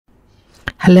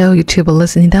Hello YouTube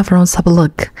listening from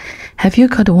Sublook. Have you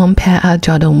got one pair of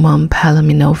Jordan 1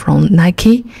 Palomino from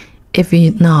Nike? If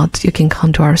you not, you can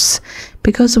come to us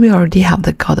because we already have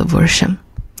the gold version.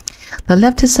 The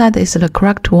left side is the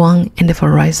correct one and the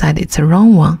right side is the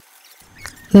wrong one.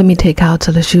 Let me take out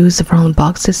the shoes from the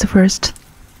boxes first.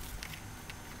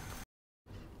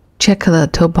 Check the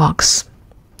toe box.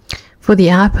 For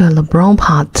the upper, the brown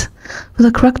part, for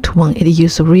the correct one, it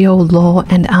uses real low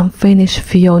and unfinished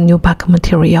feel nubuck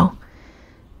material.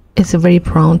 It's very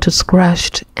prone to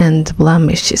scratch and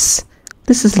blemishes.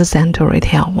 This is the center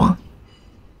retail one.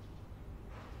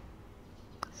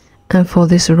 And for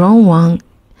this wrong one,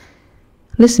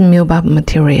 this nubuck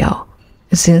material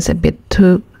seems a bit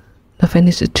too, the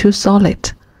finish is too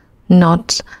solid,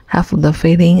 not have the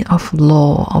feeling of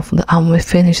low of the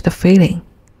unfinished feeling.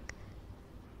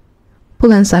 Put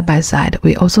them side by side,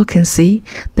 we also can see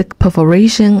the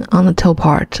perforation on the toe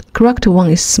part. The correct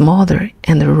one is smaller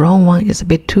and the wrong one is a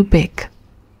bit too big.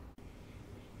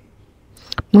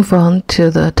 Move on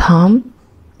to the tongue.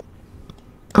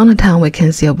 On the tongue, we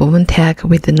can see a woven tag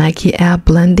with the Nike Air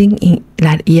blending in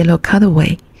light yellow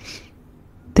colorway.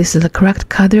 This is the correct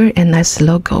color and nice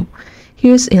logo.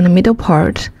 Here's in the middle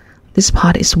part. This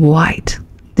part is white.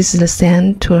 This is the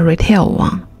same to a retail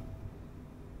one.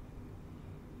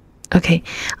 Okay,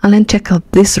 and then check out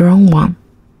this wrong one.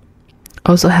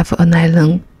 Also have a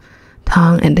nylon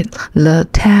tongue and the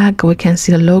tag, we can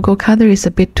see the logo color is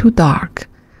a bit too dark.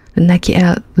 The Nike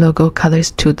Air logo color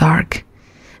is too dark.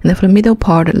 And then for the middle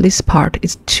part, this part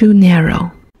is too narrow.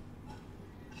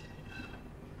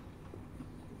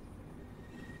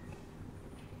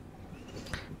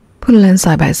 Put them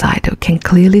side by side, you can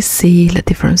clearly see the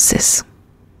differences.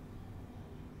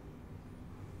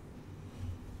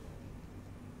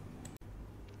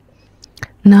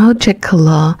 Now check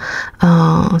the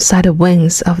side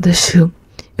wings of the shoe.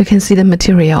 You can see the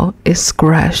material is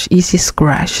scratched, easy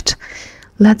scratched.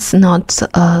 That's not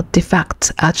a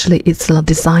defect, actually it's the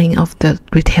design of the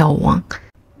retail one.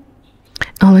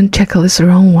 And then check this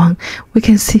wrong one. We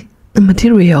can see the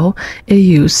material it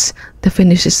used, the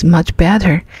finish is much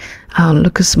better.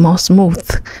 Looks more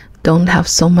smooth, don't have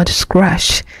so much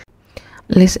scratch.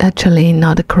 This actually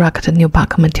not the correct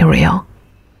nubuck material.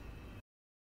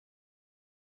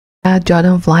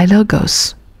 Jordan Fly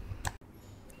logos.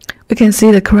 We can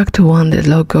see the correct one, the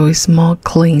logo is more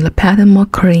clean, the pattern more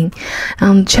clean.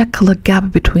 And check the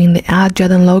gap between the Air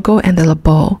Jordan logo and the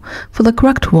ball. For the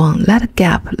correct one, that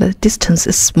gap, the distance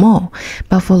is small.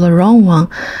 But for the wrong one,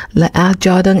 the Air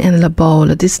Jordan and the ball,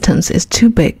 the distance is too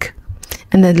big.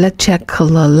 And then let's check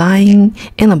the line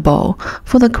in the ball.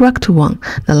 For the correct one,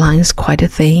 the line is quite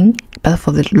thin. But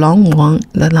for the wrong one,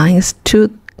 the line is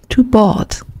too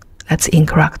broad. That's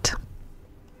incorrect.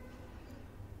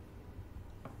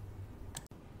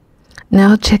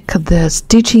 Now check the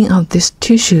stitching of these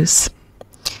two shoes.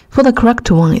 For the correct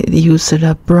one, it uses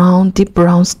the brown, deep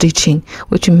brown stitching,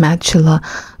 which match the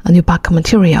nubuck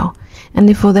material.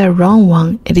 And for the wrong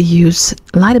one, it uses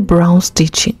light brown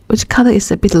stitching, which color is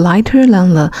a bit lighter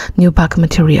than the nubuck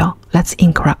material. That's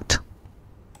incorrect.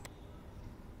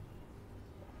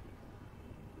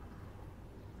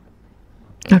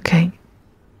 Okay.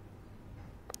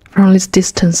 From this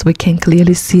distance, we can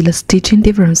clearly see the stitching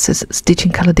differences,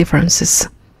 stitching color differences.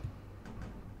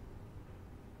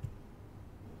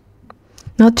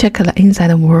 Now check the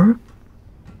inside wall.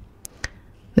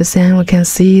 The same, we can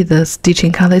see the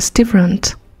stitching color is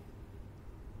different.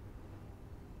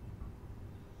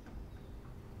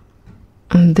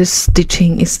 And this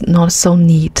stitching is not so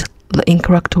neat. The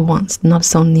incorrect ones, not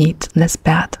so neat. That's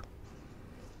bad.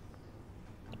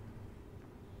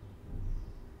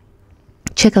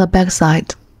 Check the back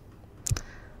side.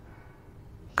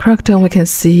 Correct one, we can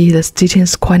see the stitching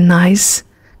is quite nice.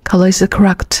 Color is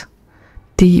correct.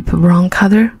 Deep brown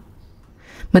color.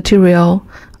 Material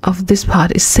of this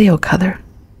part is sail color.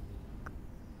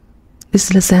 This is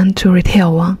the same to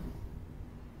retail one.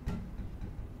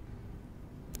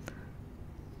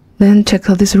 Then check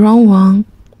out this wrong one.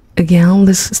 Again,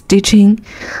 this stitching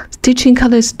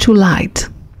color is too light.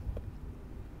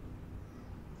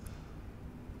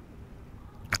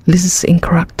 This is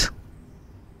incorrect.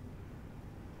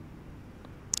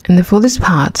 And for this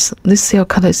part, this sail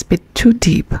color is a bit too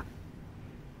deep.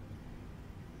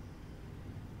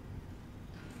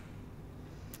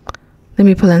 Let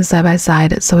me put them side by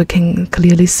side so we can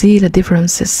clearly see the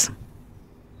differences.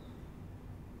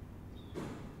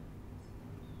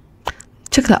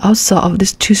 Check the outsole of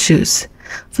these two shoes.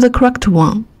 For the correct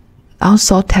one,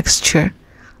 outsole texture.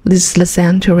 This is the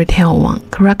same to retail one.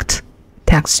 Correct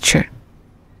texture.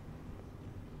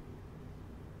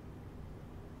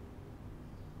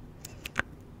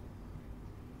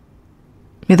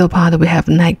 Middle part we have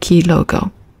Nike logo.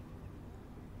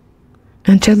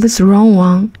 And check this wrong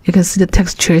one. You can see the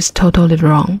texture is totally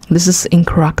wrong. This is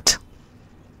incorrect.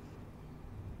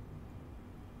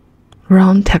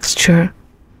 Wrong texture.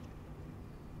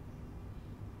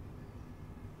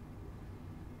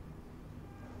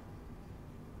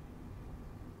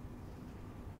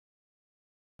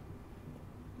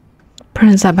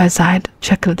 Print side by side,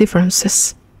 check the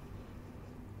differences.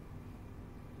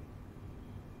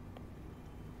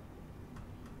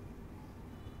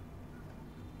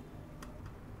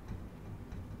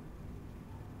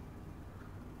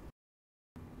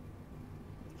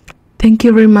 Thank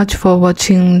you very much for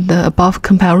watching the above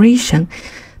comparison.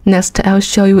 Next, I'll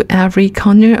show you every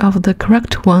corner of the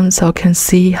correct one so you can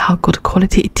see how good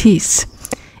quality it is.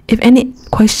 If any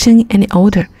question, any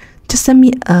order, just send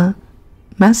me a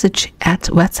message at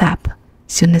WhatsApp.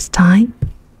 See you next time.